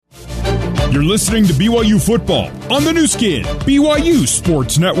You're listening to BYU Football on the new skin, BYU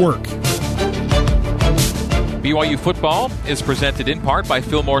Sports Network. BYU Football is presented in part by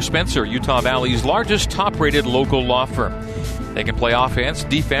Fillmore Spencer, Utah Valley's largest top-rated local law firm. They can play offense,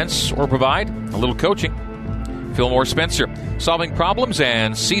 defense, or provide a little coaching. Fillmore Spencer, solving problems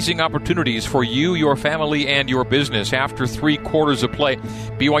and seizing opportunities for you, your family, and your business. After 3 quarters of play,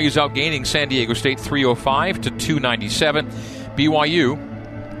 BYU's outgaining San Diego State 305 to 297. BYU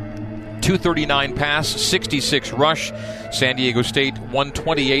 239 pass, 66 rush. San Diego State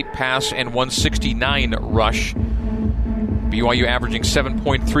 128 pass and 169 rush. BYU averaging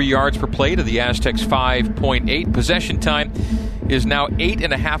 7.3 yards per play to the Aztecs 5.8. Possession time is now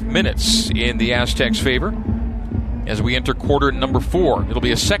 8.5 minutes in the Aztecs' favor. As we enter quarter number 4, it'll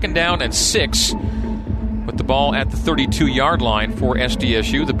be a 2nd down and 6 with the ball at the 32-yard line for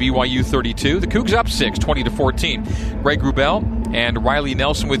SDSU, the BYU 32. The Cougs up 6, 20-14. Greg Wrubell and Riley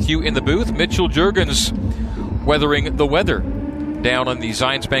Nelson with you in the booth. Mitchell Juergens weathering the weather down on the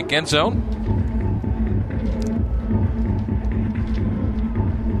Zions Bank end zone.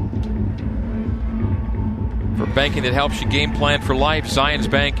 For banking that helps you game plan for life, Zions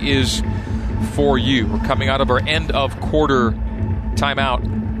Bank is for you. We're coming out of our end of quarter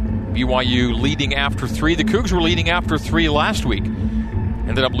timeout. BYU leading after 3. The Cougs were leading after 3 last week.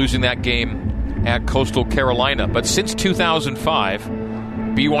 Ended up losing that game at Coastal Carolina. But since 2005,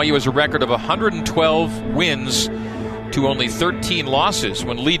 BYU has a record of 112 wins to only 13 losses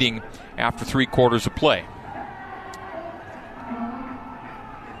when leading after 3 quarters of play.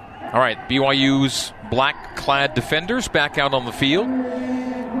 All right, BYU's black-clad defenders back out on the field.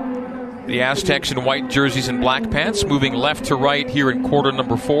 The Aztecs in white jerseys and black pants moving left to right here in quarter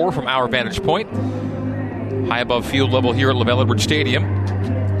number 4 from our vantage point. High above field level here at LaVell Edwards Stadium.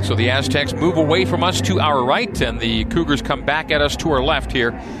 So the Aztecs move away from us to our right, and the Cougars come back at us to our left here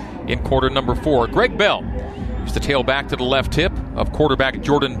in quarter number 4. Greg Bell is the tailback to the left hip of quarterback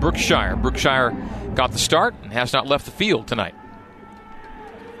Jordan Brookshire. Brookshire got the start and has not left the field tonight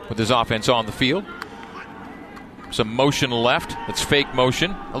with his offense on the field. Some motion left. It's fake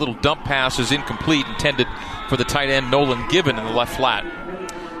motion. A little dump pass is incomplete, intended for the tight end Nolan Gibbon in the left flat.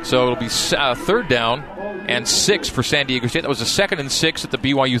 So it'll be 3rd down and 6 for San Diego State. That was a 2nd and 6 at the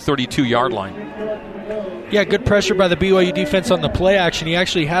BYU 32-yard line. Yeah, good pressure by the BYU defense on the play action. He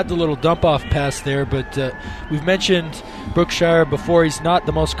actually had the little dump-off pass there, but we've mentioned Brookshire before. He's not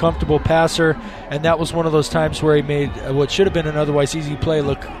the most comfortable passer, and that was one of those times where he made what should have been an otherwise easy play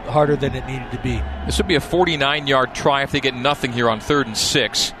look harder than it needed to be. This would be a 49-yard try if they get nothing here on 3rd and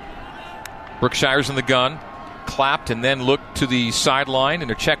 6. Brookshire's in the gun, clapped, and then looked to the sideline and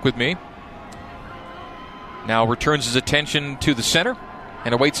a check with me. Now returns his attention to the center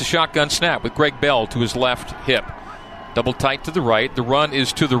and awaits a shotgun snap with Greg Bell to his left hip. Double tight to the right. The run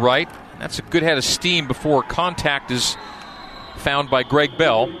is to the right. That's a good head of steam before contact is found by Greg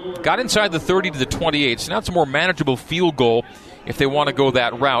Bell. Got inside the 30 to the 28, so now it's a more manageable field goal if they want to go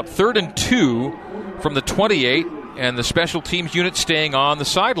that route. 3rd and 2 from the 28, and the special teams unit staying on the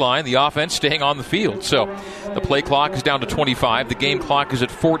sideline, the offense staying on the field. So the play clock is down to 25. The game clock is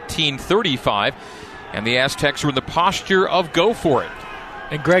at 14:35, and the Aztecs are in the posture of go for it.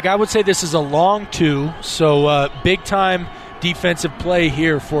 And Greg, I would say this is a long 2, so big-time defensive play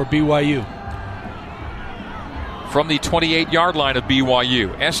here for BYU. From the 28-yard line of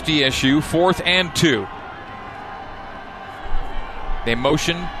BYU, SDSU 4th and 2. They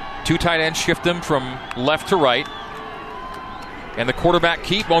motion, 2 tight ends shift them from left to right. And the quarterback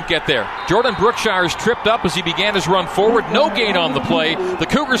keep won't get there. Jordan Brookshire is tripped up as he began his run forward. No gain on the play. The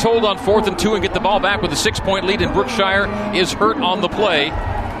Cougars hold on 4th and 2 and get the ball back with a 6-point lead, and Brookshire is hurt on the play.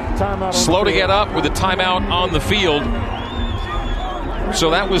 Slow to get up with a timeout on the field.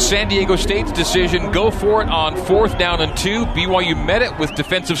 So that was San Diego State's decision. Go for it on 4th down and 2. BYU met it with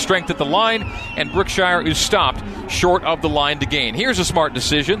defensive strength at the line, and Brookshire is stopped short of the line to gain. Here's a smart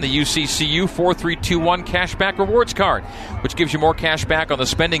decision. The UCCU 4321 Cashback Rewards Card, which gives you more cash back on the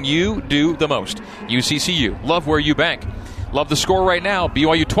spending you do the most. UCCU. Love where you bank. Love the score right now.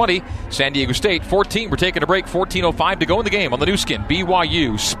 BYU 20, San Diego State 14. We're taking a break. 14:05 to go in the game on the new skin,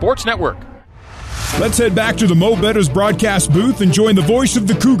 BYU Sports Network. Let's head back to the Mo Betters broadcast booth and join the voice of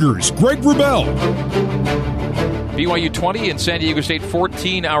the Cougars, Greg Wrubell. BYU 20 and San Diego State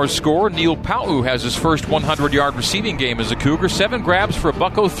 14, our score. Neil Pau'u has his first 100-yard receiving game as a Cougar. 7 grabs for a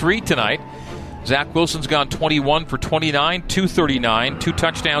 $103 tonight. Zach Wilson's gone 21 for 29, 239, 2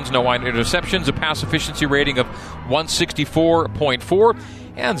 touchdowns, no interceptions, a pass efficiency rating of 164.4.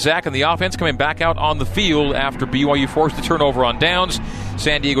 And Zach and the offense coming back out on the field after BYU forced the turnover on downs.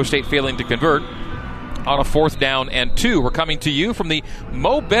 San Diego State failing to convert. on a 4th down and 2. We're coming to you from the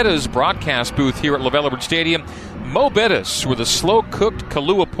Mo Betta's broadcast booth here at LaVell Stadium. Mo Betta's, with a slow-cooked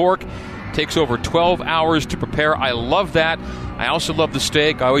Kahlua pork. Takes over 12 hours to prepare. I love that. I also love the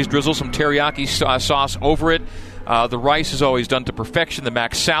steak. I always drizzle some teriyaki sauce over it. The rice is always done to perfection. The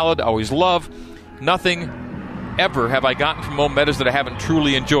mac salad, I always love. Nothing ever have I gotten from Mo Betta's that I haven't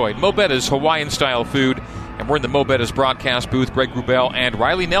truly enjoyed. Mo Betta's Hawaiian-style food. And we're in the Mo Betta's broadcast booth. Greg Wrubell and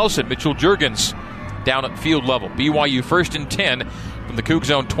Riley Nelson, Mitchell Juergens down at field level. BYU 1st and 10 from the Coug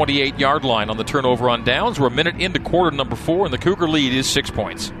Zone 28-yard line on the turnover on downs. We're a minute into quarter number 4, and the Cougar lead is 6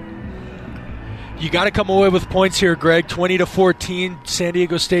 points. You got to come away with points here, Greg. 20-14. San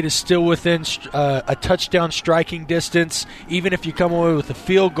Diego State is still within a touchdown striking distance. Even if you come away with a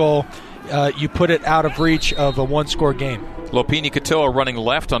field goal, you put it out of reach of a one-score game. Lopini Katoa running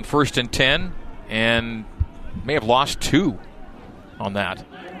left on 1st and 10, and may have lost 2 on that.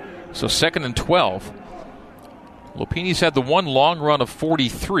 So 2nd and 12. Lopini's had the one long run of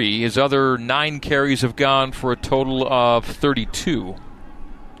 43. His other 9 carries have gone for a total of 32.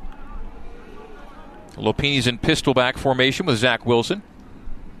 Lopini's in pistol back formation with Zach Wilson.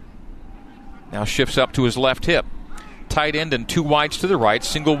 Now shifts up to his left hip. Tight end and 2 wides to the right,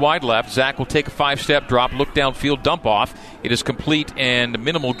 single wide left. Zach will take a 5-step drop, look downfield, dump off. It is complete and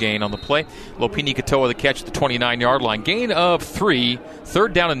minimal gain on the play. Lopini Katoa the catch at the 29-yard line. Gain of 3,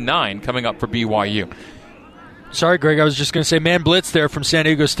 3rd down and 9 coming up for BYU. Sorry, Greg, I was just going to say man blitz there from San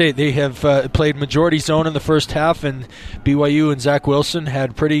Diego State. They have played majority zone in the first half, and BYU and Zach Wilson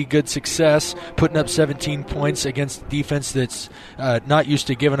had pretty good success putting up 17 points against a defense that's not used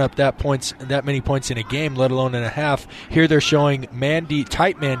to giving up that many points in a game, let alone in a half. Here they're showing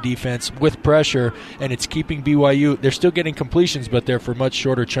tight man defense with pressure, and it's keeping BYU. They're still getting completions, but they're for much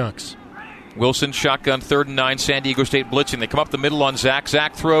shorter chunks. Wilson shotgun 3rd and 9, San Diego State blitzing. They come up the middle on Zach.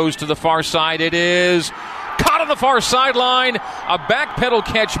 Zach throws to the far side. It is caught on the far sideline. A backpedal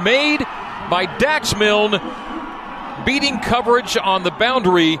catch made by Dax Milne, beating coverage on the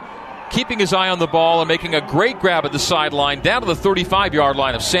boundary, keeping his eye on the ball and making a great grab at the sideline down to the 35-yard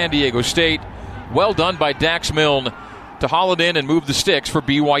line of San Diego State. Well done by Dax Milne to haul it in and move the sticks for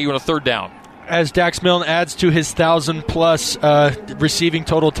BYU on a 3rd down. As Dax Milne adds to his 1,000-plus receiving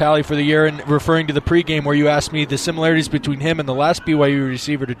total tally for the year, and referring to the pregame where you asked me the similarities between him and the last BYU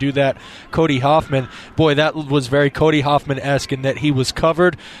receiver to do that, Cody Hoffman. Boy, that was very Cody Hoffman-esque in that he was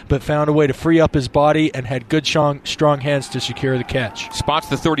covered but found a way to free up his body and had good, strong hands to secure the catch. Spots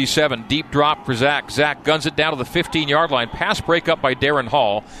the 37. Deep drop for Zach. Zach guns it down to the 15-yard line. Pass breakup by Darren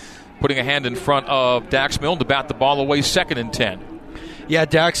Hall, putting a hand in front of Dax Milne to bat the ball away, 2nd and 10. Yeah,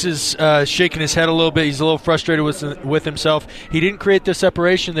 Dax is shaking his head a little bit. He's a little frustrated with himself. He didn't create the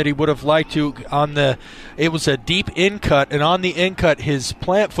separation that he would have liked to on the. It was a deep in cut, and on the in cut, his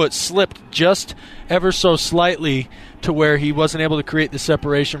plant foot slipped just ever so slightly to where he wasn't able to create the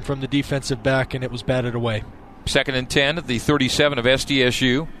separation from the defensive back, and it was batted away. 2nd and 10 at the 37 of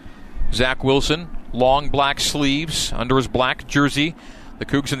SDSU. Zach Wilson, long black sleeves under his black jersey. The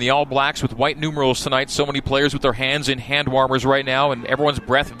Cougs in the All Blacks with white numerals tonight. So many players with their hands in hand warmers right now, and everyone's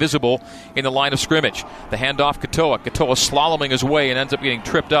breath visible in the line of scrimmage. The handoff, Katoa. Katoa slaloming his way and ends up getting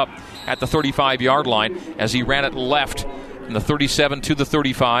tripped up at the 35-yard line as he ran it left from the 37 to the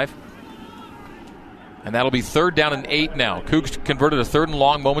 35. And that'll be 3rd down and 8 now. Cougs converted a 3rd and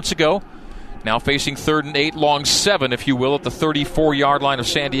long moments ago. Now facing 3rd and 8, long 7, if you will, at the 34-yard line of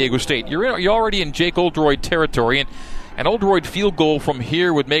San Diego State. You're already in Jake Oldroyd territory, and an Oldroyd field goal from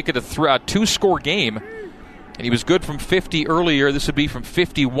here would make it a 2-score game. And he was good from 50 earlier. This would be from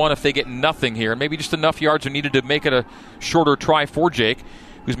 51 if they get nothing here. Maybe just enough yards are needed to make it a shorter try for Jake,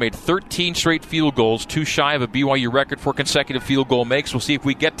 who's made 13 straight field goals, 2 shy of a BYU record for consecutive field goal makes. We'll see if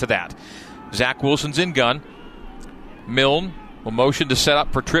we get to that. Zach Wilson's in gun. Milne will motion to set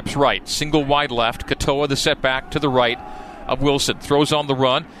up for trips right. Single wide left. Katoa the setback to the right of Wilson. Throws on the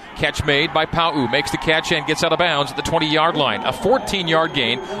run. Catch made by Pau'u. Makes the catch and gets out of bounds at the 20-yard line. A 14-yard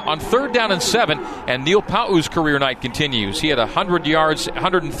gain on 3rd down and 7. And Neil Pau'u's career night continues. He had 100 yards,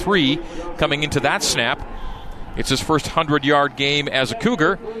 103 coming into that snap. It's his first 100-yard game as a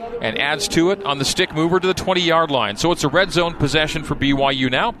Cougar and adds to it on the stick mover to the 20-yard line. So it's a red zone possession for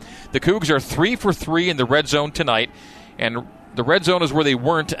BYU now. The Cougs are 3 for 3 in the red zone tonight. And the red zone is where they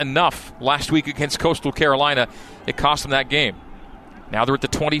weren't enough last week against Coastal Carolina. It cost them that game. Now they're at the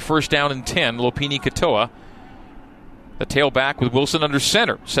 21st down and 10. Lopini Katoa, the tailback with Wilson under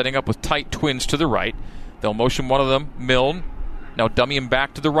center, setting up with tight twins to the right. They'll motion one of them, Milne. Now dummy him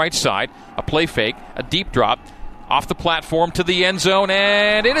back to the right side. A play fake, a deep drop, off the platform to the end zone,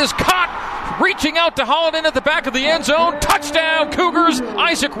 and it is caught! Reaching out to haul it in at the back of the end zone. Touchdown, Cougars!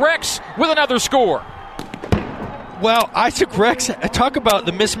 Isaac Rex with another score. Well, Isaac Rex, talk about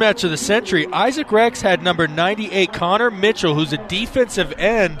the mismatch of the century. Isaac Rex had number 98, Connor Mitchell, who's a defensive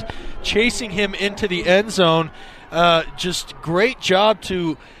end, chasing him into the end zone. Just great job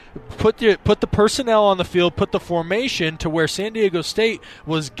to put the personnel on the field, put the formation to where San Diego State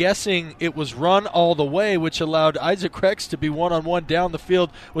was guessing it was run all the way, which allowed Isaac Rex to be one-on-one down the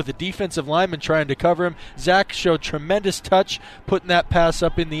field with a defensive lineman trying to cover him. Zach showed tremendous touch putting that pass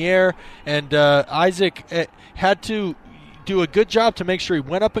up in the air, and Isaac had to do a good job to make sure he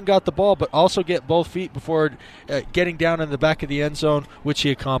went up and got the ball, but also get both feet before getting down in the back of the end zone, which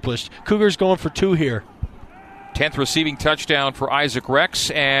he accomplished. Cougars going for 2 here. 10th receiving touchdown for Isaac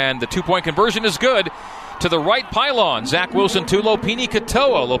Rex, and the 2-point conversion is good to the right pylon. Zach Wilson to Lopini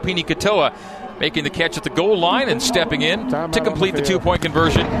Katoa. Lopini Katoa making the catch at the goal line and stepping in to complete the 2-point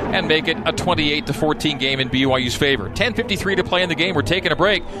conversion and make it a 28-14 game in BYU's favor. 10:53 to play in the game. We're taking a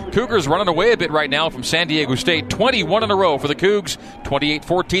break. Cougars running away a bit right now from San Diego State. 21 in a row for the Cougs.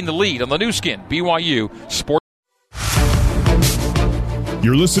 28-14 the lead on the new skin, BYU Sports.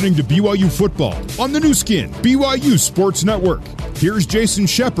 You're listening to BYU Football on the new skin, BYU Sports Network. Here's Jason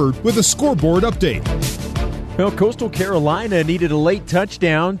Shepard with a scoreboard update. Well, Coastal Carolina needed a late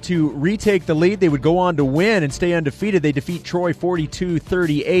touchdown to retake the lead. They would go on to win and stay undefeated. They defeat Troy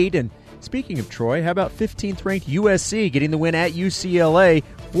 42-38. And speaking of Troy, how about 15th-ranked USC getting the win at UCLA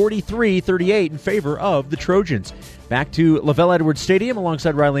 43-38 in favor of the Trojans? Back to LaVell Edwards Stadium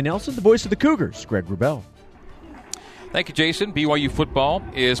alongside Riley Nelson, the voice of the Cougars, Greg Wrubell. Thank you, Jason. BYU football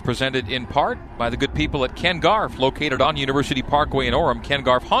is presented in part by the good people at Ken Garff, located on University Parkway in Orem. Ken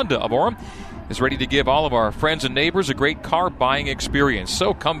Garff Honda of Orem is ready to give all of our friends and neighbors a great car buying experience.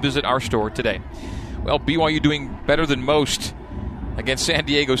 So come visit our store today. Well, BYU doing better than most against San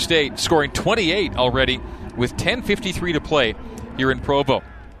Diego State, scoring 28 already with 10:53 to play here in Provo.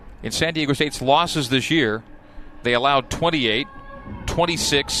 In San Diego State's losses this year, they allowed 28,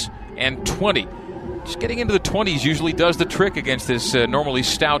 26, and 20. Just getting into the 20s usually does the trick against this normally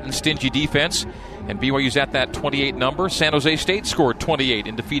stout and stingy defense. And BYU's at that 28 number. San Jose State scored 28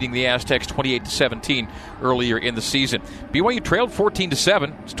 in defeating the Aztecs 28-17 earlier in the season. BYU trailed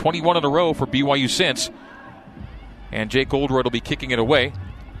 14-7. It's 21 in a row for BYU since. And Jake Oldroyd will be kicking it away.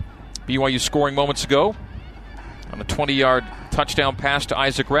 BYU scoring moments ago on the 20-yard touchdown pass to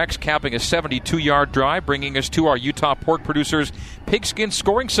Isaac Rex, capping a 72-yard drive, bringing us to our Utah Pork Producers Pigskin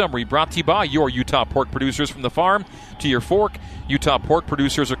Scoring Summary, brought to you by your Utah Pork Producers. From the farm to your fork, Utah Pork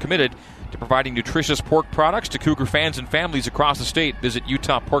Producers are committed to providing nutritious pork products to Cougar fans and families across the state. Visit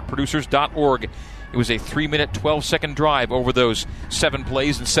utahporkproducers.org. It was a 3-minute, 12-second drive over those 7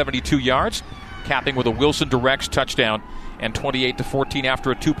 plays and 72 yards, capping with a Wilson to Rex touchdown and 28-14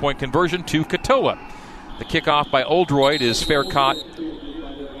 after a 2-point conversion to Katoa. The kickoff by Oldroyd is fair caught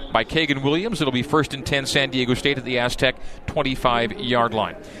by Kagan Williams. It'll be 1st and 10 San Diego State at the Aztec 25-yard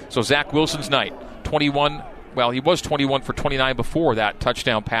line. So Zach Wilson's night, 21. Well, he was 21 for 29 before that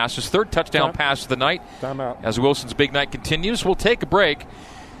touchdown pass. His 3rd touchdown pass of the night. Timeout. As Wilson's big night continues, we'll take a break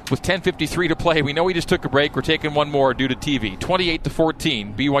with 10:53 to play. We know he just took a break. We're taking one more due to TV.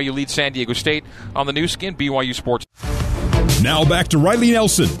 28-14. BYU leads San Diego State on the new skin, BYU Sports. Now back to Riley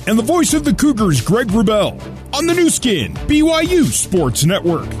Nelson and the voice of the Cougars, Greg Wrubell, on the new skin, BYU Sports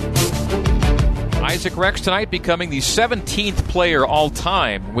Network. Isaac Rex tonight becoming the 17th player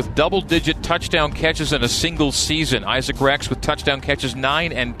all-time with double-digit touchdown catches in a single season. Isaac Rex with touchdown catches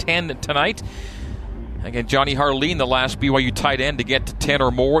 9 and 10 tonight. Again, Johnny Harleen, the last BYU tight end to get to 10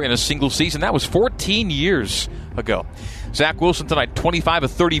 or more in a single season. That was 14 years ago. Zach Wilson tonight, 25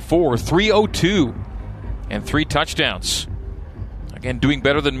 of 34, 302, and 3 touchdowns. Again, doing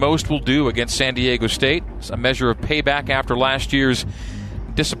better than most will do against San Diego State. It's a measure of payback after last year's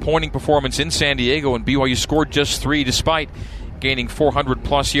disappointing performance in San Diego, and BYU scored just 3 despite gaining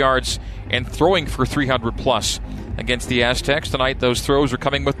 400-plus yards and throwing for 300-plus against the Aztecs. Tonight, those throws are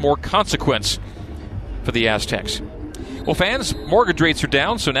coming with more consequence for the Aztecs. Well, fans, mortgage rates are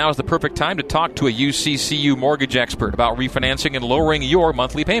down, so now is the perfect time to talk to a UCCU mortgage expert about refinancing and lowering your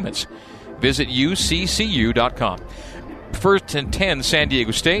monthly payments. Visit uccu.com. 1st and 10 San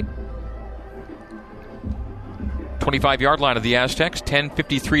Diego State. 25-yard line of the Aztecs.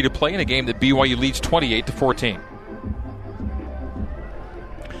 10:53 to play in a game that BYU leads 28-14.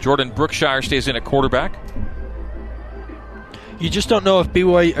 Jordan Brookshire stays in at quarterback. You just don't know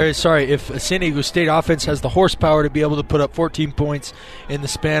if San Diego State offense has the horsepower to be able to put up 14 points in the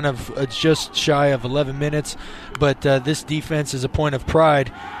span of just shy of 11 minutes. But this defense is a point of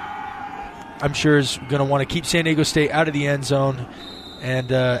pride. I'm sure is going to want to keep San Diego State out of the end zone.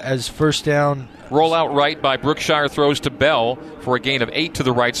 And as first down. Roll out right by Brookshire, throws to Bell for a gain of 8 to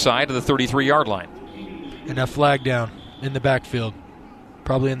the right side of the 33-yard line. And a flag down in the backfield,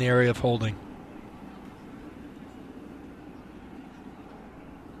 probably in the area of holding.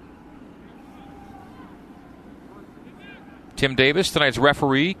 Tim Davis, tonight's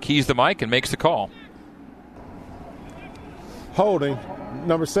referee, keys the mic and makes the call. Holding,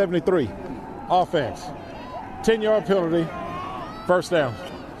 number 73, offense. 10-yard penalty, first down.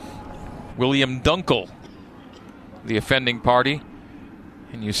 William Dunkel, the offending party.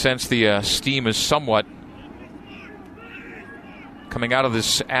 And you sense the steam is somewhat coming out of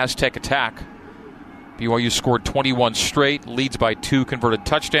this Aztec attack. BYU scored 21 straight, leads by 2 converted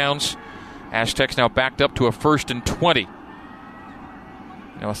touchdowns. Aztecs now backed up to a 1st and 20.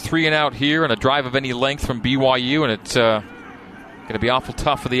 A 3-and-out here and a drive of any length from BYU, and it's going to be awful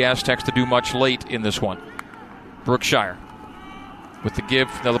tough for the Aztecs to do much late in this one. Brookshire with the give.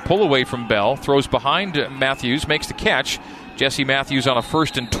 Now the pull away from Bell. Throws behind Matthews. Makes the catch. Jesse Matthews on a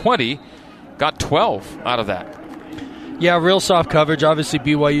 1st and 20. Got 12 out of that. Yeah, real soft coverage. Obviously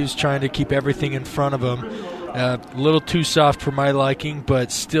BYU's trying to keep everything in front of them. A little too soft for my liking,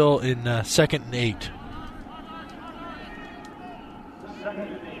 but still in 2nd and 8.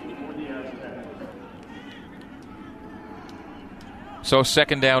 So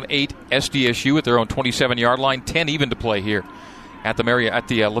 2nd down 8, SDSU at their own 27-yard line. 10 even to play here at the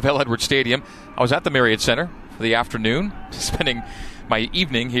LaVell Edwards Stadium. I was at the Marriott Center for the afternoon, spending my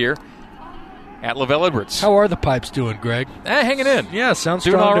evening here at LaVell Edwards. How are the Pipes doing, Greg? Hanging in. Yeah, sounds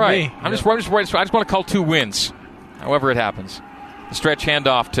doing strong all right. to me. I just want to call 2 wins, however it happens. The stretch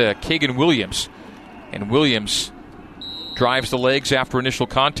handoff to Kagan Williams, and Williams drives the legs after initial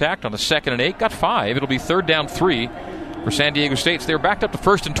contact on a 2nd and 8. Got 5. It'll be 3rd down 3. For San Diego State. So they were backed up to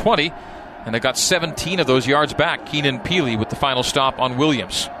 1st and 20, and they got 17 of those yards back. Keenan Peely with the final stop on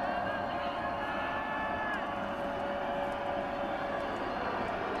Williams.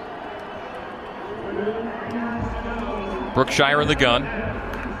 Brookshire in the gun.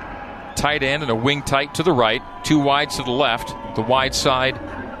 Tight end and a wing tight to the right. 2 wides to the left. The wide side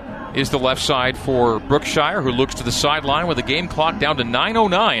is the left side for Brookshire, who looks to the sideline with the game clock down to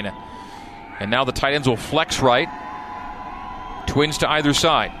 9:09. And now the tight ends will flex right. Twins to either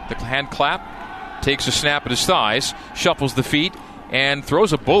side. The hand clap, takes a snap at his thighs, shuffles the feet, and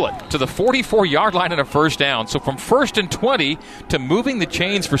throws a bullet to the 44-yard line and a 1st down. So from 1st and 20 to moving the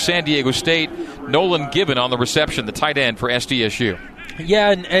chains for San Diego State, Nolan Gibbon on the reception, the tight end for SDSU.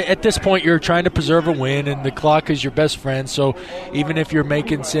 Yeah, and at this point you're trying to preserve a win, and the clock is your best friend. So even if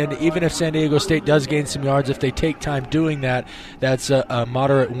even if San Diego State does gain some yards, if they take time doing that, that's a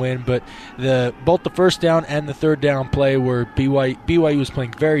moderate win. But both the 1st down and the 3rd down play where BYU was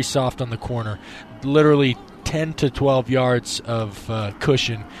playing very soft on the corner, literally 10 to 12 yards of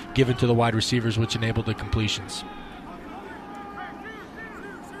cushion given to the wide receivers, which enabled the completions.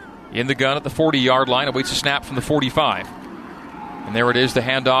 In the gun at the 40-yard line, awaits a snap from the 45. And there it is, the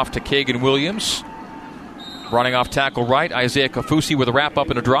handoff to Kagan Williams. Running off tackle right, Isaiah Kafusi with a wrap-up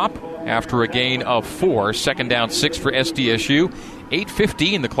and a drop after a gain of 4. 2nd down 6 for SDSU.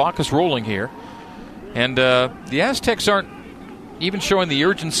 8:15, the clock is rolling here. And the Aztecs aren't even showing the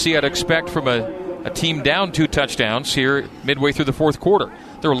urgency I'd expect from a team down 2 touchdowns here midway through the 4th quarter.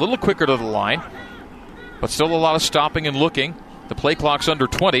 They're a little quicker to the line, but still a lot of stopping and looking. The play clock's under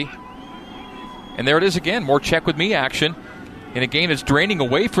 20. And there it is again, more check with me action in a game that's draining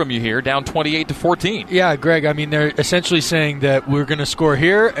away from you here, down 28-14. Yeah, Greg, I mean, they're essentially saying that we're going to score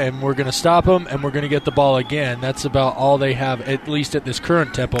here, and we're going to stop them, and we're going to get the ball again. That's about all they have, at least at this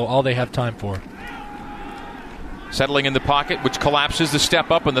current tempo, all they have time for. Settling in the pocket, which collapses the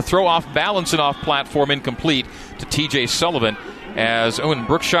step up, and the throw off balance and off platform incomplete to TJ Sullivan, as Owen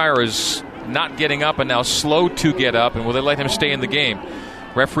Brookshire is not getting up and now slow to get up, and will they let him stay in the game?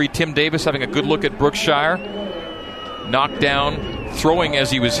 Referee Tim Davis having a good look at Brookshire. Knocked down, throwing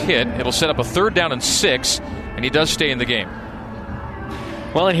as he was hit. It'll set up a 3rd down and 6, and he does stay in the game.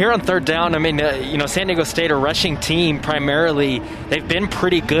 Well, and here on 3rd down, I mean, San Diego State, a rushing team primarily. They've been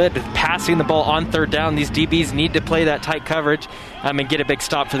pretty good passing the ball on 3rd down. These DBs need to play that tight coverage and get a big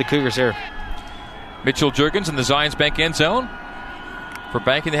stop for the Cougars here. Mitchell Juergens in the Zions Bank end zone. For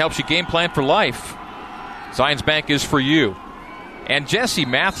banking that helps you game plan for life, Zions Bank is for you. And Jesse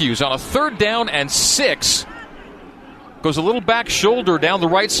Matthews on a 3rd down and 6 goes a little back shoulder down the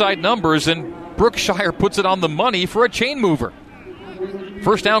right side numbers, and Brookshire puts it on the money for a chain mover.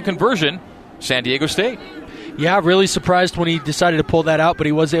 1st down conversion, San Diego State. Yeah, really surprised when he decided to pull that out, but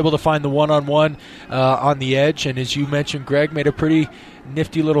he was able to find the one-on-one on the edge, and as you mentioned, Greg, made a pretty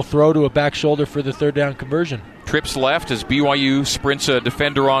nifty little throw to a back shoulder for the 3rd down conversion. Trips left as BYU sprints a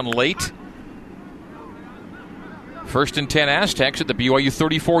defender on late. First and 10 Aztecs at the BYU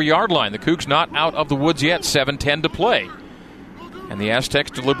 34-yard line. The Cougs not out of the woods yet, 7:10 to play. And the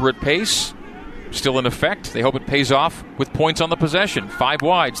Aztecs' deliberate pace still in effect. They hope it pays off with points on the possession. 5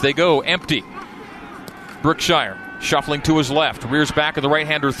 wides, they go, empty. Brookshire shuffling to his left, rears back of the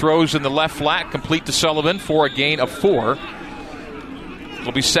right-hander, throws in the left flat, complete to Sullivan for a gain of 4.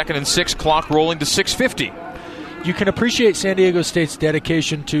 It'll be 2nd and 6, clock rolling to 6:50. You can appreciate San Diego State's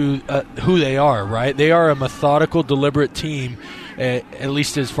dedication to who they are, right? They are a methodical, deliberate team, at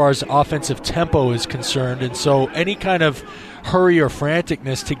least as far as offensive tempo is concerned. And so any kind of hurry or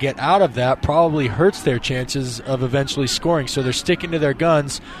franticness to get out of that probably hurts their chances of eventually scoring. So they're sticking to their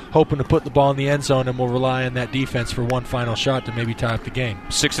guns, hoping to put the ball in the end zone, and will rely on that defense for one final shot to maybe tie up the game.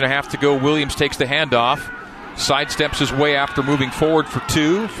 6.5 to go. Williams takes the handoff, sidesteps his way after moving forward for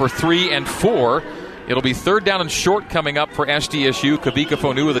 2, for 3, and 4. It'll be 3rd down and short coming up for SDSU. Kavika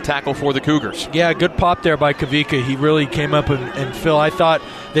Fonu with a tackle for the Cougars. Yeah, good pop there by Kavika. He really came up and Phil, I thought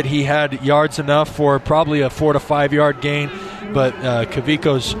that he had yards enough for probably a 4 to 5 yard gain, but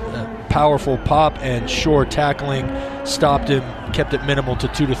Kaviko's powerful pop and sure tackling stopped him, kept it minimal to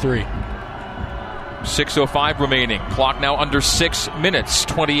 2 to 3. 6:05 remaining. Clock now under 6 minutes,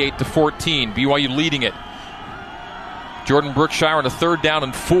 28 to 14. BYU leading it. Jordan Brookshire on a 3rd down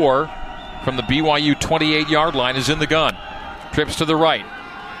and 4. From the BYU 28-yard line is in the gun. Trips to the right.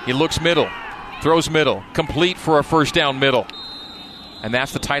 He looks middle. Throws middle. Complete for a 1st down middle. And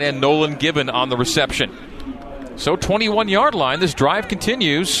that's the tight end Nolan Gibbon on the reception. So 21-yard line. This drive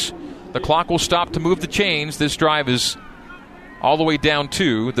continues. The clock will stop to move the chains. This drive is all the way down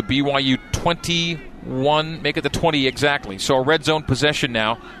to the BYU 21. Make it the 20 exactly. So a red zone possession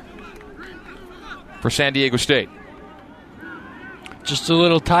now for San Diego State. Just a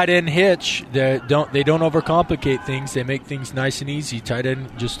little tight end hitch. They don't overcomplicate things. They make things nice and easy. Tight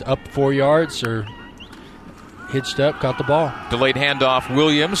end just up 4 yards or hitched up, caught the ball. Delayed handoff,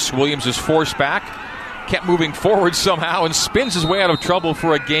 Williams. Williams is forced back. Kept moving forward somehow and spins his way out of trouble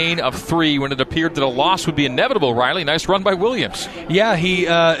for a gain of 3 when it appeared that a loss would be inevitable. Riley, nice run by Williams. Yeah,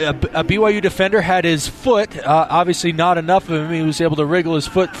 a BYU defender had his foot, obviously not enough of him. He was able to wriggle his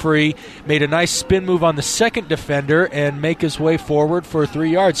foot free, made a nice spin move on the second defender, and make his way forward for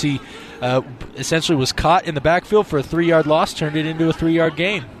 3 yards. He essentially was caught in the backfield for a 3-yard loss, turned it into a 3-yard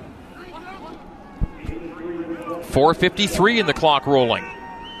gain. 4:53 in the clock rolling.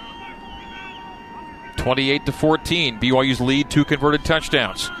 28 to 14. BYU's lead, 2 converted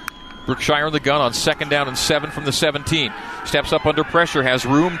touchdowns. Brookshire in the gun on 2nd down and 7 from the 17. Steps up under pressure, has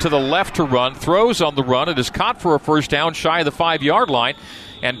room to the left to run, throws on the run. It is caught for a 1st down shy of the 5-yard line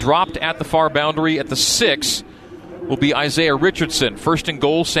and dropped at the far boundary at the 6. Will be Isaiah Richardson. 1st and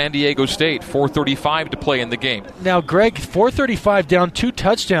goal, San Diego State. 4:35 to play in the game. Now, Greg, 4:35 down, 2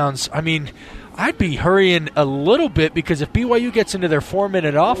 touchdowns. I mean, I'd be hurrying a little bit because if BYU gets into their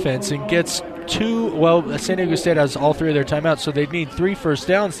 4-minute offense and gets 2, well, San Diego State has all 3 of their timeouts, so they'd need 3 first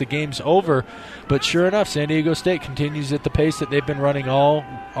downs. The game's over. But sure enough, San Diego State continues at the pace that they've been running all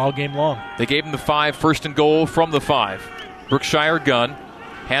game long. They gave him the 5, 1st and goal from the 5. Brookshire gun,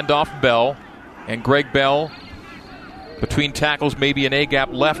 handoff Bell, and Greg Bell between tackles, maybe an A-gap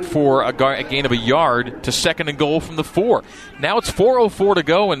left for a gain of a yard to 2nd and goal from the 4. Now it's 4:04 to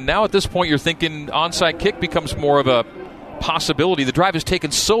go, and now at this point you're thinking onside kick becomes more of a possibility. The drive has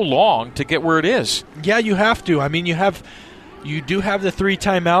taken so long to get where it is. Yeah, you have to. I mean, you do have the 3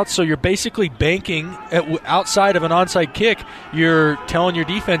 timeouts, so you're basically banking outside of an onside kick. You're telling your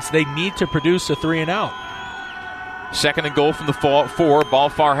defense they need to produce a 3 and out. 2nd and goal from the 4, ball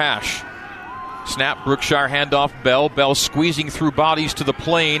far hash. Snap, Brookshire handoff Bell. Bell squeezing through bodies to the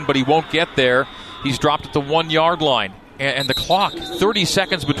plane, but he won't get there. He's dropped at the 1-yard line. And the clock, 30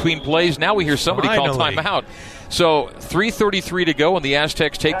 seconds between plays. Now we hear somebody call timeout. So 3:33 to go, and the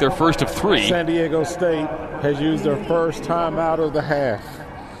Aztecs take their first of 3. San Diego State has used their first timeout of the half.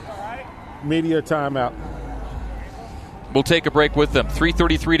 Media timeout. We'll take a break with them.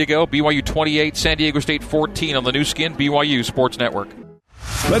 3:33 to go. BYU 28, San Diego State 14 on the new skin, BYU Sports Network.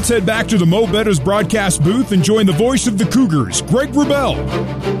 Let's head back to the Mo Betta's broadcast booth and join the voice of the Cougars, Greg Wrubell.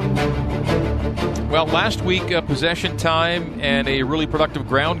 Well, last week, possession time and a really productive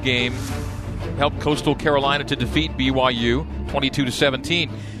ground game helped Coastal Carolina to defeat BYU 22-17.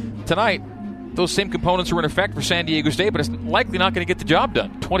 Tonight, those same components are in effect for San Diego State, but it's likely not going to get the job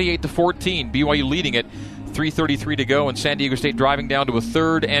done. 28-14, BYU leading it. 3:33 to go, and San Diego State driving down to a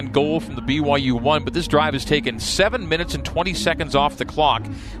 3rd and goal from the BYU 1. But this drive has taken 7 minutes and 20 seconds off the clock.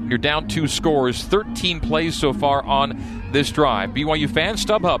 You're down 2 scores, 13 plays so far on this drive. BYU fans,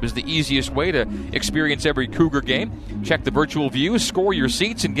 StubHub is the easiest way to experience every Cougar game. Check the virtual view, score your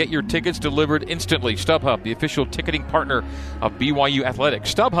seats, and get your tickets delivered instantly. StubHub, the official ticketing partner of BYU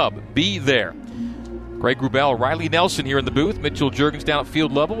Athletics. StubHub, be there. Greg Wrubell, Riley Nelson here in the booth. Mitchell Juergens down at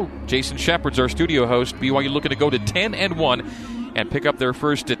field level. Jason Shepard's our studio host. BYU looking to go to 10-1 and pick up their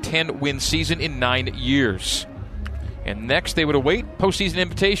first 10-win season in 9 years. And next, they would await postseason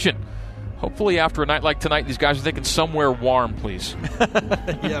invitation. Hopefully, after a night like tonight, these guys are thinking somewhere warm, please.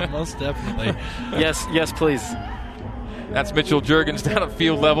 Yeah, most definitely. Yes, please. That's Mitchell Juergens down at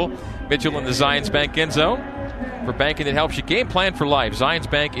field level. Mitchell in the Zions Bank end zone. For banking that helps you game plan for life, Zions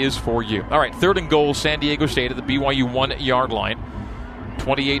Bank is for you. All right, 3rd and goal, San Diego State at the BYU 1-yard line.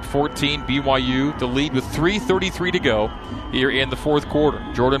 28-14, BYU, the lead with 3:33 to go here in the 4th quarter.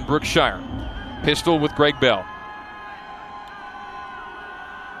 Jordan Brookshire, pistol with Greg Bell.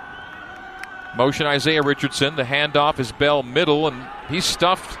 Motion Isaiah Richardson, the handoff is Bell middle, and he's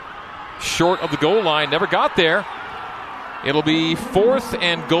stuffed short of the goal line, never got there. It'll be 4th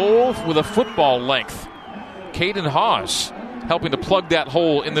and goal with a football length. Caden Haas helping to plug that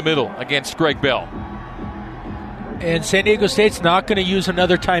hole in the middle against Greg Bell. And San Diego State's not going to use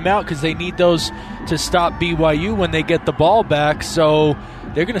another timeout because they need those to stop BYU when they get the ball back. So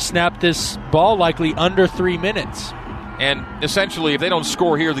they're going to snap this ball likely under 3 minutes. And essentially, if they don't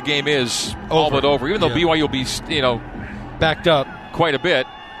score here, the game is all but over. Even though BYU will be, backed up quite a bit,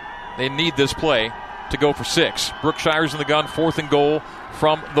 they need this play to go for 6. Brookshire's in the gun, 4th and goal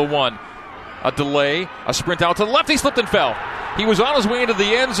from the 1. A delay, a sprint out to the left. He slipped and fell. He was on his way into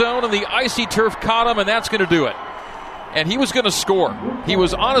the end zone, and the icy turf caught him, and that's going to do it. And he was going to score. He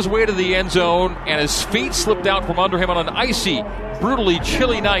was on his way to the end zone, and his feet slipped out from under him on an icy, brutally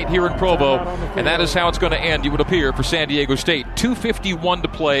chilly night here in Provo. And that is how it's going to end, it would appear, for San Diego State. 2:51 to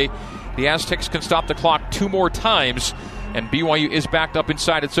play. The Aztecs can stop the clock 2 more times, and BYU is backed up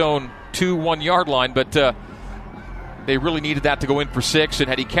inside its own 2 1-yard line, but they really needed that to go in for 6, and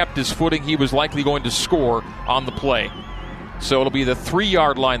had he kept his footing, he was likely going to score on the play. So it'll be the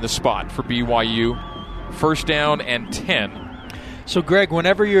 3-yard line, the spot for BYU. 1st down and 10. So, Greg,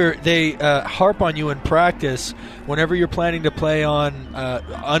 whenever they harp on you in practice, whenever you're planning to play on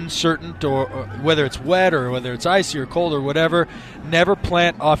uncertain, or whether it's wet or whether it's icy or cold or whatever, never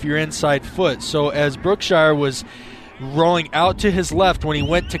plant off your inside foot. So as Brookshire was rolling out to his left, when he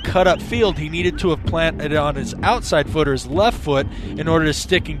went to cut up field, he needed to have planted it on his outside foot or his left foot in order to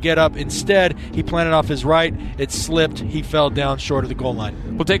stick and get up. Instead, he planted off his right. It slipped. He fell down short of the goal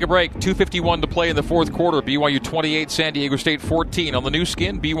line. We'll take a break. 2:51 to play in the 4th quarter. BYU 28, San Diego State 14 on the new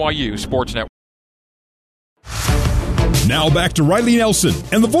skin, BYU Sports Network. Now back to Riley Nelson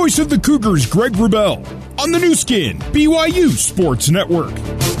and the voice of the Cougars, Greg Wrubell, on the new skin, BYU Sports Network.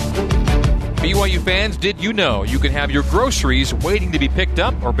 BYU fans, did you know you can have your groceries waiting to be picked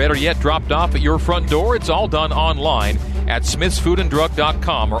up, or better yet, dropped off at your front door? It's all done online at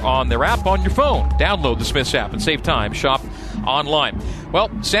smithsfoodanddrug.com or on their app on your phone. Download the Smiths app and save time. Shop online. Well,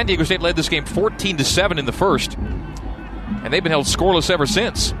 San Diego State led this game 14-7 in the first, and they've been held scoreless ever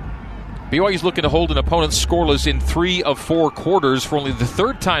since. BYU's looking to hold an opponent scoreless in 3 of 4 quarters for only the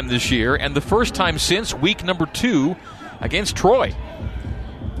 3rd time this year, and the first time since week number 2 against Troy.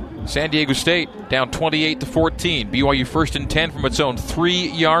 San Diego State down 28-14. BYU 1st and 10 from its own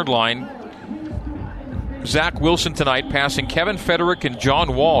 3-yard line. Zach Wilson tonight passing Kevin Federick and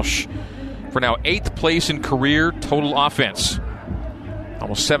John Walsh for now 8th place in career total offense.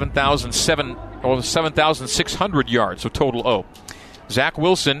 Almost 7,600 yards, so total O. Zach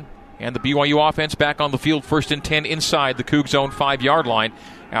Wilson and the BYU offense back on the field 1st and 10 inside the Cougs' own 5-yard line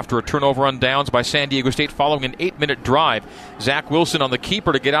after a turnover on downs by San Diego State following an 8-minute drive. Zach Wilson on the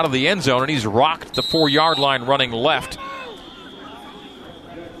keeper to get out of the end zone, and he's rocked the 4-yard line running left.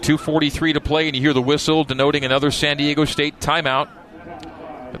 2:43 to play, and you hear the whistle denoting another San Diego State timeout.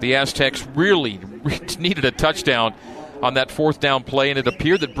 But the Aztecs really needed a touchdown on that 4th down play, and it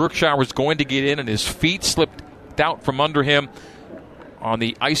appeared that Brookshire was going to get in, and his feet slipped out from under him on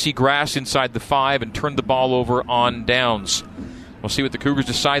the icy grass inside the 5 and turned the ball over on downs. We'll see what the Cougars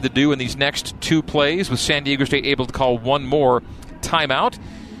decide to do in these next 2 plays, with San Diego State able to call one more timeout.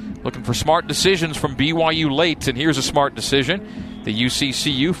 Looking for smart decisions from BYU late, and here's a smart decision. The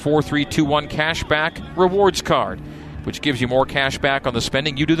UCCU 4321 Cashback Rewards Card, which gives you more cash back on the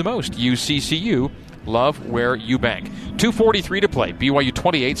spending you do the most. UCCU, love where you bank. 2:43 to play. BYU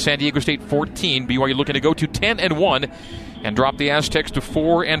 28, San Diego State 14. BYU looking to go to 10-1 and drop the Aztecs to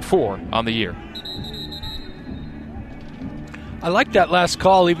 4-4 on the year. I like that last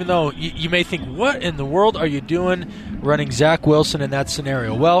call, even though you may think, what in the world are you doing running Zach Wilson in that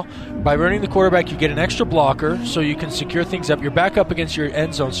scenario? Well, by running the quarterback, you get an extra blocker so you can secure things up. You're back up against your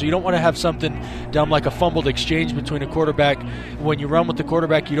end zone, so you don't want to have something down like a fumbled exchange between a quarterback. When you run with the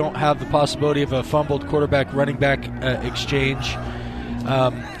quarterback, you don't have the possibility of a fumbled quarterback-running back exchange.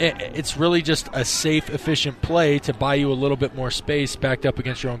 It's really just a safe, efficient play to buy you a little bit more space backed up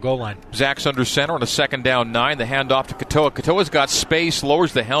against your own goal line. Zach's under center on a 2nd down 9. The handoff to Katoa. Katoa's got space,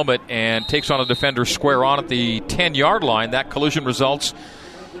 lowers the helmet, and takes on a defender square on at the 10-yard line. That collision results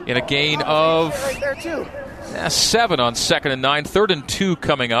in a gain of 7 on 2nd and 9. 3rd and 2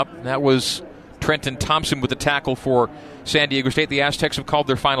 coming up. That was Trenton Thompson with the tackle for San Diego State. The Aztecs have called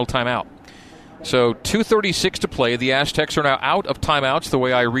their final timeout. So 2:36 to play. The Aztecs are now out of timeouts, the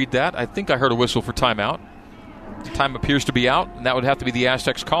way I read that. I think I heard a whistle for timeout. Time appears to be out, and that would have to be the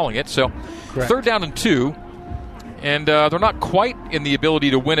Aztecs calling it. So Correct. 3rd down and 2, and they're not quite in the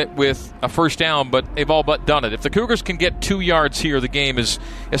ability to win it with a first down, but they've all but done it. If the Cougars can get 2 yards here, the game is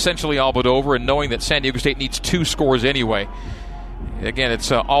essentially all but over, and knowing that San Diego State needs 2 scores anyway, again,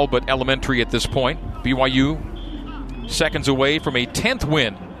 it's all but elementary at this point. BYU seconds away from a 10th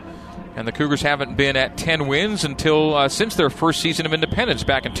win. And the Cougars haven't been at 10 wins until since their first season of independence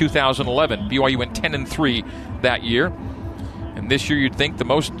back in 2011. BYU went 10-3 that year. And this year you'd think the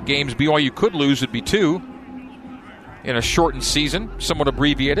most games BYU could lose would be 2 in a shortened season, somewhat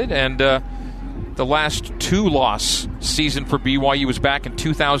abbreviated. And the last 2-loss season for BYU was back in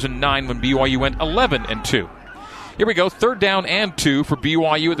 2009 when BYU went 11-2. Here we go, 3rd down and 2 for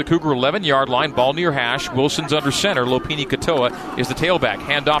BYU at the Cougar 11-yard line. Ball near hash. Wilson's under center. Lopini Katoa is the tailback.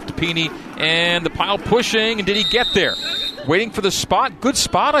 Handoff to Pini, and the pile pushing, and did he get there? Waiting for the spot. Good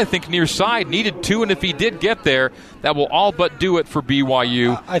spot, I think, near side. Needed 2, and if he did get there, that will all but do it for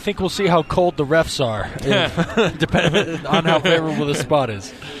BYU. I think we'll see how cold the refs are, depending on how favorable the spot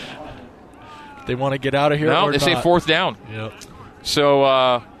is. They want to get out of here No, or they say not. 4th down. Yep.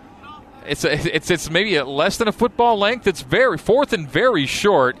 So, It's maybe less than a football length. It's 4th and very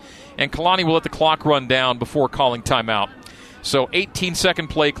short, and Kalani will let the clock run down before calling timeout. So 18-second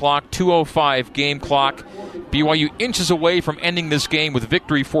play clock, 2:05 game clock. BYU inches away from ending this game with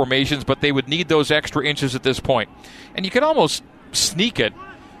victory formations, but they would need those extra inches at this point. And you can almost sneak it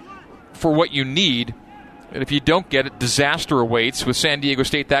for what you need. And if you don't get it, disaster awaits with San Diego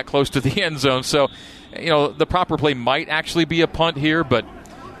State that close to the end zone. So, the proper play might actually be a punt here, but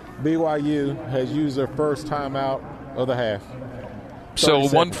BYU has used their first timeout of the half. So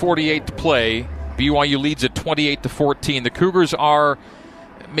 1:48 to play. BYU leads at 28-14. The Cougars are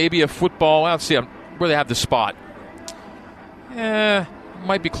maybe a football. Let's see where they have the spot.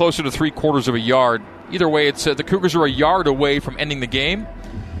 Might be closer to 3/4 of a yard. Either way, it's the Cougars are a yard away from ending the game,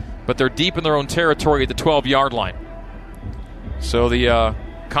 but they're deep in their own territory at the 12-yard line. So the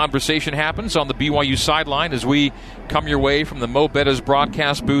conversation happens on the BYU sideline as we come your way from the Mo Betta's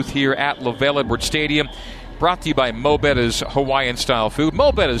broadcast booth here at LaVell Edwards Stadium. Brought to you by Mo Betta's Hawaiian-style food.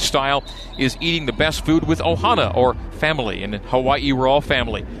 Mo Betta's style is eating the best food with ohana, or family. In Hawaii, we're all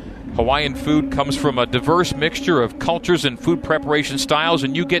family. Hawaiian food comes from a diverse mixture of cultures and food preparation styles,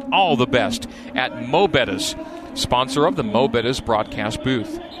 and you get all the best at Mo Betta's, sponsor of the Mo Betta's broadcast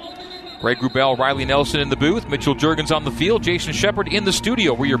booth. Greg Wrubell, Riley Nelson in the booth, Mitchell Juergens on the field, Jason Shepard in the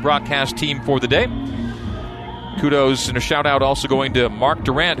studio. We're your broadcast team for the day. Kudos and a shout-out also going to Mark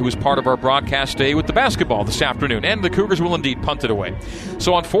Durant, who was part of our broadcast day with the basketball this afternoon. And the Cougars will indeed punt it away.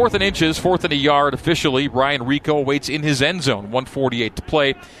 So on 4th and inches, 4th and a yard officially, Ryan Rico waits in his end zone, 1:48 to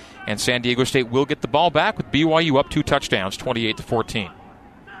play. And San Diego State will get the ball back with BYU up 2 touchdowns, 28-14.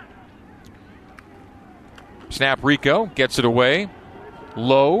 Snap, Rico gets it away.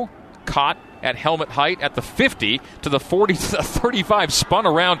 Low, caught at helmet height at the 50 to the 40 to the 35, spun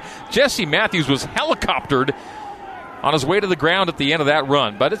around. Jesse Matthews was helicoptered on his way to the ground at the end of that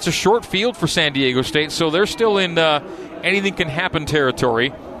run. But it's a short field for San Diego State, so they're still in anything can happen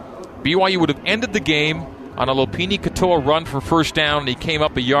territory. BYU would have ended the game on a Lopini Katoa run for first down, and he came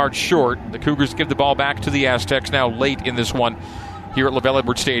up a yard short. The Cougars give the ball back to the Aztecs now late in this one here at LaVell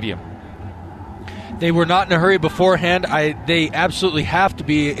Edwards Stadium. They were not in a hurry beforehand. They absolutely have to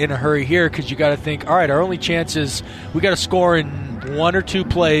be in a hurry here, because you got to think, all right, our only chance is we got to score in 1 or 2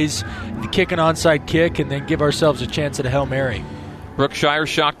 plays, kick an onside kick, and then give ourselves a chance at a Hail Mary. Brookshire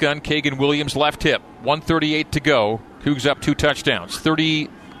shotgun, Kagan Williams left hip. 1:38 to go. Cougs up 2 touchdowns.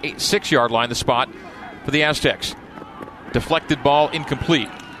 36-yard line, the spot for the Aztecs. Deflected ball, incomplete.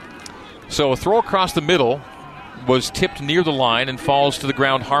 So a throw across the middle was tipped near the line and falls to the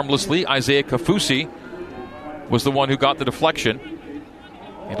ground harmlessly. Isaiah Kafusi was the one who got the deflection.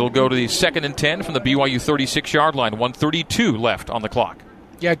 It'll go to the 2nd and 10 from the BYU 36-yard line. 1:32 left on the clock.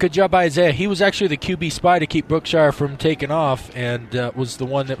 Yeah, good job by Isaiah. He was actually the QB spy to keep Brookshire from taking off, and was the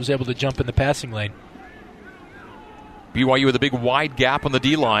one that was able to jump in the passing lane. BYU with a big wide gap on the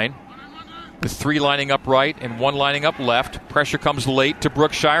D-line, with 3 lining up right and 1 lining up left. Pressure comes late to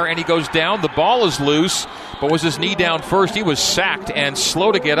Brookshire, and he goes down. The ball is loose, but was his knee down first? He was sacked and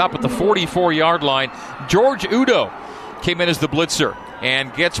slow to get up at the 44-yard line. George Udo came in as the blitzer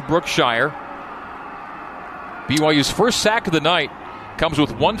and gets Brookshire. BYU's first sack of the night comes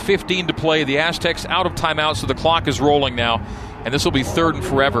with 1:15 to play. The Aztecs out of timeout, so the clock is rolling now, and this will be 3rd and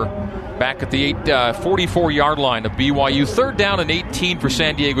forever. Back at the 44-yard line of BYU. 3rd down and 18 for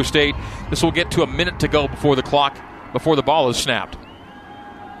San Diego State. This will get to a minute to go before the ball is snapped.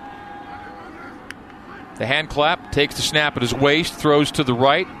 The hand clap, takes the snap at his waist, throws to the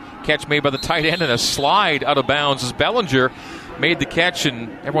right. Catch made by the tight end and a slide out of bounds as Bellinger made the catch, and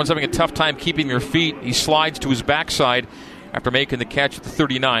everyone's having a tough time keeping their feet. He slides to his backside after making the catch at the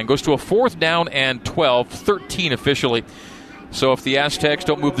 39. Goes to a 4th down and 12, 13 officially. So if the Aztecs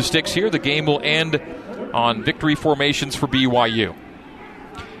don't move the sticks here, the game will end on victory formations for BYU.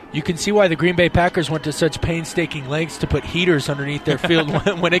 You can see why the Green Bay Packers went to such painstaking lengths to put heaters underneath their field.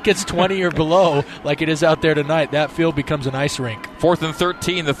 When it gets 20 or below, like it is out there tonight, that field becomes an ice rink. 4th and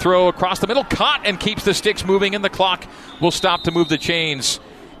 13, the throw across the middle, caught and keeps the sticks moving, and the clock will stop to move the chains.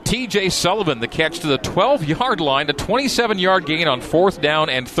 T.J. Sullivan, the catch to the 12-yard line, a 27-yard gain on 4th down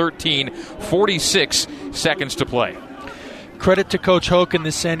and 13, 46 seconds to play. Credit to Coach Hoke and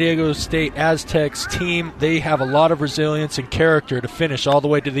this San Diego State Aztecs team. They have a lot of resilience and character to finish all the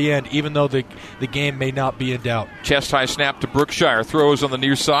way to the end, even though the game may not be in doubt. Chest-high snap to Brookshire. Throws on the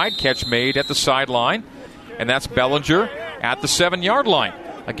near side. Catch made at the sideline. And that's Bellinger at the 7-yard line.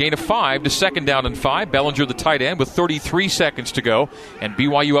 A gain of 5 to 2nd down and 5. Bellinger, the tight end, with 33 seconds to go. And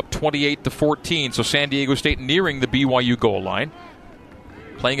BYU up 28-14. So San Diego State nearing the BYU goal line.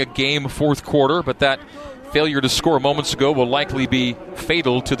 Playing a game 4th quarter, but that failure to score moments ago will likely be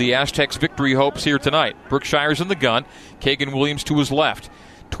fatal to the Aztecs' victory hopes here tonight. Brookshire's in the gun. Kagan Williams to his left.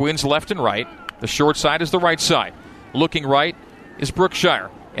 Twins left and right. The short side is the right side. Looking right is Brookshire.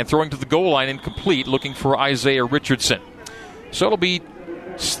 And throwing to the goal line incomplete, looking for Isaiah Richardson. So it'll be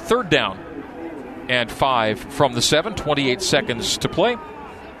 3rd down and 5 from the 7. 28 seconds to play.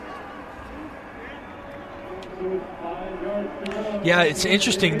 Yeah, it's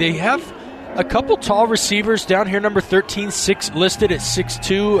interesting. They have a couple tall receivers down here. Number 13, listed at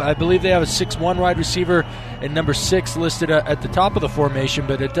 6'2". I believe they have a 6'1" wide receiver and number 6 listed at the top of the formation,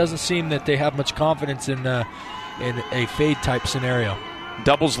 but it doesn't seem that they have much confidence in a fade-type scenario.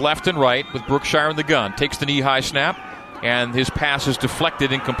 Doubles left and right with Brookshire in the gun. Takes the knee-high snap, and his pass is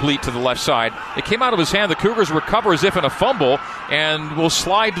deflected incomplete to the left side. It came out of his hand. The Cougars recover as if in a fumble and will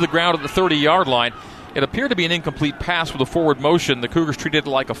slide to the ground at the 30-yard line. It appeared to be an incomplete pass with a forward motion. The Cougars treated it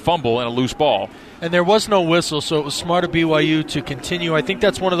like a fumble and a loose ball. And there was no whistle, so it was smart of BYU to continue. I think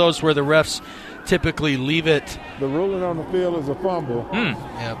that's one of those where the refs typically leave it. The ruling on the field is a fumble.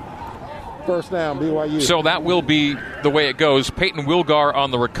 Yeah. 1st down, BYU. So that will be the way it goes. Peyton Wilgar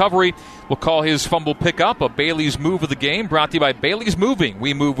on the recovery will call his fumble pickup, a Bailey's move of the game, brought to you by Bailey's Moving.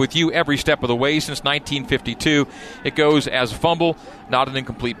 We move with you every step of the way since 1952. It goes as a fumble, not an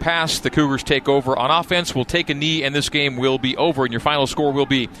incomplete pass. The Cougars take over on offense, will take a knee, and this game will be over. And your final score will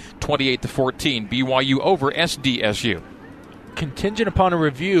be 28-14. BYU over SDSU. Contingent upon a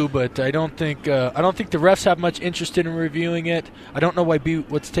review, but I don't think the refs have much interest in reviewing it. I don't know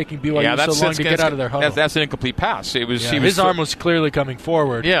what's taking BYU so long to get out of their huddle. That's an incomplete pass. His arm was clearly coming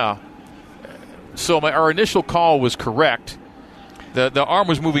forward. Yeah. So our initial call was correct. The arm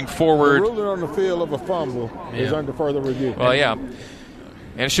was moving forward. The ruling on the field of a fumble is under further review. Well, yeah.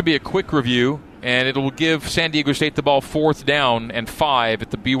 And it should be a quick review, and it will give San Diego State the ball 4th down and 5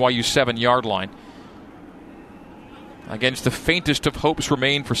 at the BYU 7-yard line. Against the faintest of hopes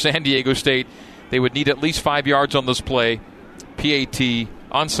remain for San Diego State. They would need at least 5 yards on this play. PAT,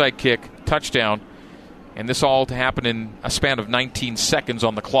 onside kick, touchdown. And this all to happen in a span of 19 seconds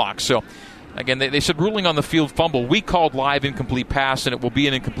on the clock. So, again, they said ruling on the field fumble. We called live incomplete pass, and it will be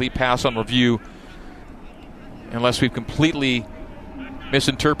an incomplete pass on review unless we've completely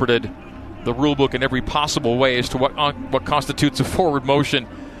misinterpreted the rule book in every possible way as to what constitutes a forward motion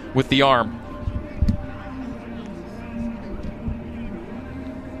with the arm.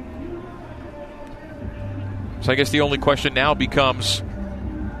 So I guess the only question now becomes,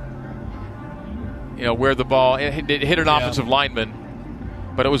 where the ball it hit an offensive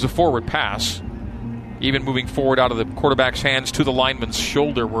lineman, but it was a forward pass, even moving forward out of the quarterback's hands to the lineman's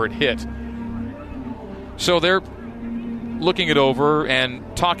shoulder where it hit. So they're looking it over and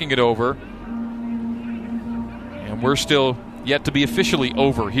talking it over. And we're still yet to be officially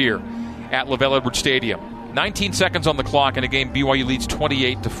over here at LaVell Edwards Stadium. 19 seconds on the clock in a game BYU leads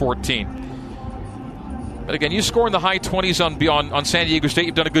 28-14. But again, you score in the high 20s on San Diego State.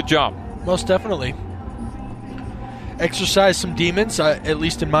 You've done a good job. Most definitely. Exercise some demons, at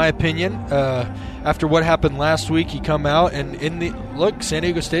least in my opinion. After what happened last week, you come out and San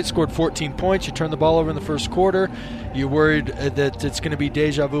Diego State scored 14 points. You turn the ball over in the first quarter. You're worried that it's going to be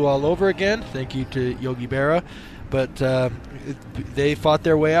deja vu all over again. Thank you to Yogi Berra. But they fought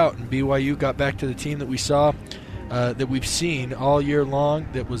their way out, and BYU got back to the team that we saw, that we've seen all year long,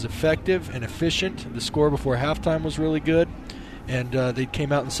 that was effective and efficient. The score before halftime was really good, and they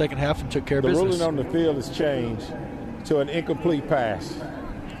came out in the second half and took care of business. The ruling on the field has changed to an incomplete pass.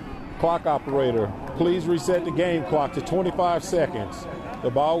 Clock operator, please reset the game clock to 25 seconds.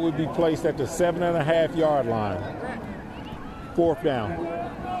 The ball will be placed at the 7.5-yard line. Fourth down.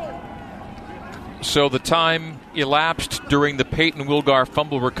 So the time elapsed during the Peyton Wilgar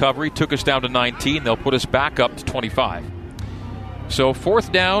fumble recovery took us down to 19. They'll put us back up to 25. So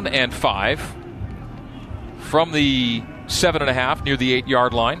 4th down and 5 from the 7.5 near the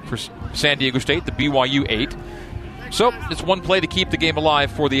 8-yard line for San Diego State, the BYU 8. So it's one play to keep the game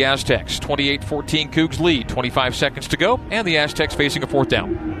alive for the Aztecs. 28-14 Cougs lead, 25 seconds to go, and the Aztecs facing a 4th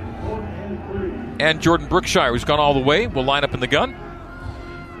down. And Jordan Brookshire, who's gone all the way, will line up in the gun.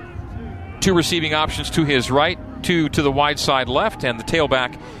 2 receiving options to his right, 2 to the wide side left, and the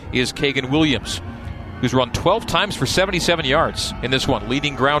tailback is Kagan Williams, who's run 12 times for 77 yards in this one,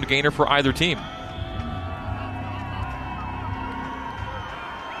 leading ground gainer for either team.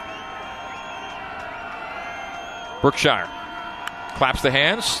 Brookshire claps the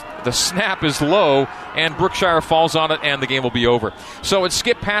hands. The snap is low, and Brookshire falls on it, and the game will be over. So it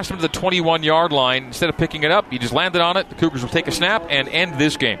skipped past him to the 21-yard line. Instead of picking it up, he just landed on it. The Cougars will take a snap and end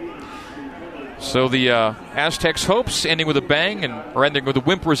this game. So the Aztecs' hopes ending with a bang, or ending with a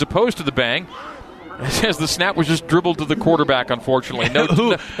whimper as opposed to the bang, as the snap was just dribbled to the quarterback, unfortunately. No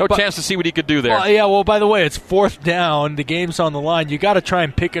chance to see what he could do there. Well, by the way, it's 4th down. The game's on the line. You got to try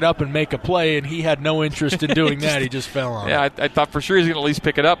and pick it up and make a play, and he had no interest in doing that. He just fell on it. Yeah, I thought for sure he was going to at least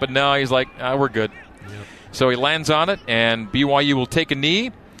pick it up, but no, he's like, we're good. Yep. So he lands on it, and BYU will take a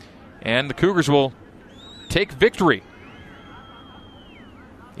knee, and the Cougars will take victory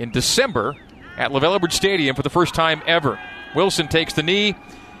in December at LaVell Edwards Stadium for the first time ever. Wilson takes the knee,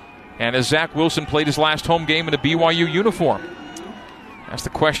 and as Zach Wilson played his last home game in a BYU uniform. That's the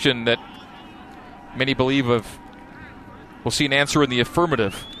question that many believe we'll see an answer in the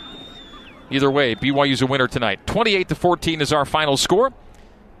affirmative. Either way, BYU's a winner tonight. 28-14 is our final score.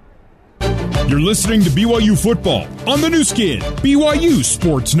 You're listening to BYU Football on the new skin, BYU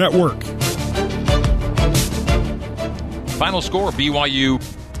Sports Network. Final score, BYU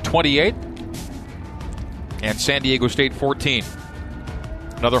 28 and San Diego State 14.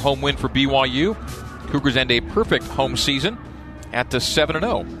 Another home win for BYU. Cougars end a perfect home season at the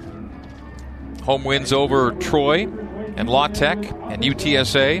 7-0. Home wins over Troy and La Tech and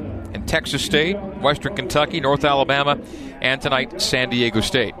UTSA and Texas State, Western Kentucky, North Alabama, and tonight San Diego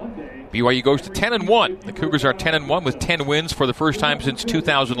State. BYU goes to 10-1. The Cougars are 10-1 with 10 wins for the first time since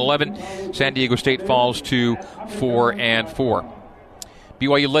 2011. San Diego State falls to 4-4.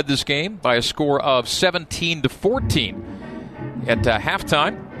 BYU led this game by a score of 17-14 at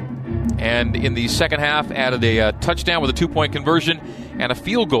halftime, and in the second half added a touchdown with a 2-point conversion and a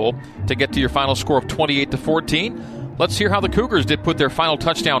field goal to get to your final score of 28-14. Let's hear how the Cougars did put their final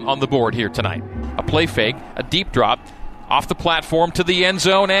touchdown on the board here tonight. A play fake, a deep drop, off the platform to the end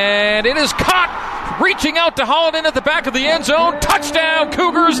zone, and it is caught! Reaching out to haul it in at the back of the end zone. Touchdown,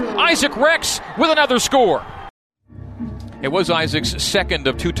 Cougars! Isaac Rex with another score. It was Isaac's second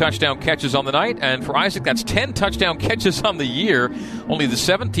of 2 touchdown catches on the night, and for Isaac, that's 10 touchdown catches on the year. Only the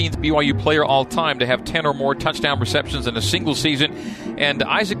 17th BYU player all time to have 10 or more touchdown receptions in a single season. And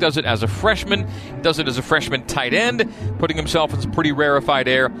Isaac does it as a freshman, does it as a freshman tight end, putting himself in some pretty rarefied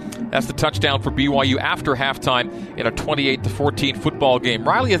air. That's the touchdown for BYU after halftime in a 28-14 football game.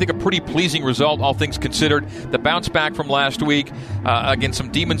 Riley, I think a pretty pleasing result, all things considered. The bounce back from last week, again,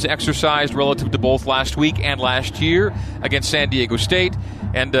 some demons exercised relative to both last week and last year against San Diego State,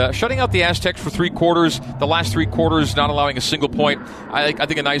 and shutting out the Aztecs for 3 quarters, the last 3 quarters not allowing a single point. I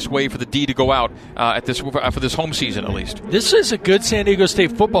think a nice way for the D to go out for this home season, at least. This is a good San Diego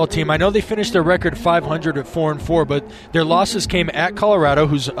State football team. I know they finished their record 500 at 4-4, but their losses came at Colorado,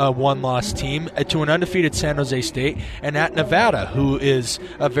 who's one-loss team, to an undefeated San Jose State, and at Nevada, who is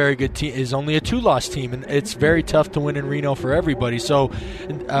a very good team, is only a 2-loss team, and it's very tough to win in Reno for everybody. So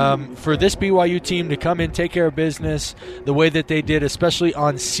for this BYU team to come in, take care of business the way that they did, especially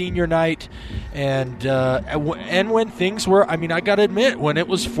on senior night, and when things were, I mean, I got to admit, when it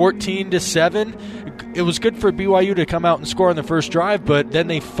was 14-7, it was good for BYU to come out and score on the first drive, but then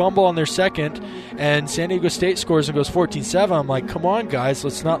they fumble on their second, and San Diego State scores and goes 14-7. I'm like, come on, guys,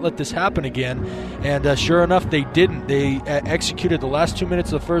 let's not let this happen again. And sure enough, they didn't. They executed the last 2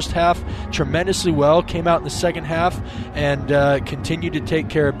 minutes of the first half tremendously well, came out in the second half, and continued to take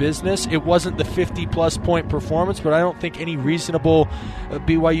care of business. It wasn't the 50-plus point performance, but I don't think any reasonable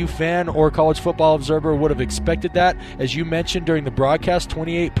BYU fan or college football observer would have expected that. As you mentioned during the broadcast,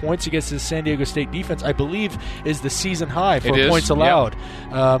 28 points against the San Diego State defense, I believe, is the season high for points allowed.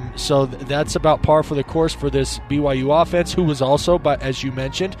 Yeah. So that's about par for the course for this BYU offense, who was also, as you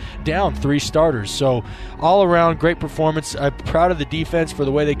mentioned, down 3 starters. So all around, great performance. I'm proud of the defense for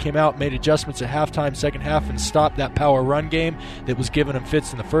the way they came out, made adjustments at halftime, second half, and stopped that power run game that was giving them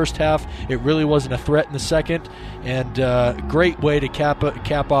fits in the first half. It really wasn't a threat in the second, and great way to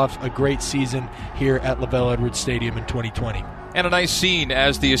cap off a great season here at LaVell Edwards Stadium in 2020. And a nice scene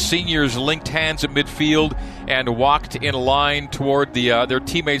as the seniors linked hands at midfield and walked in a line toward their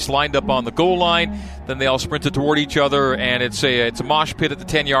teammates lined up on the goal line. Then they all sprinted toward each other, and it's a mosh pit at the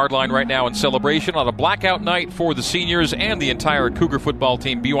 10-yard line right now in celebration on a blackout night for the seniors and the entire Cougar football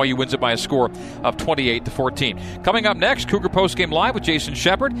team. BYU wins it by a score of 28-14. Coming up next, Cougar Postgame Live with Jason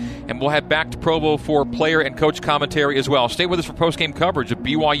Shepard, and we'll head back to Provo for player and coach commentary as well. Stay with us for postgame coverage of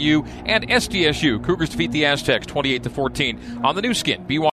BYU and SDSU. Cougars defeat the Aztecs 28-14 on the new skin. BYU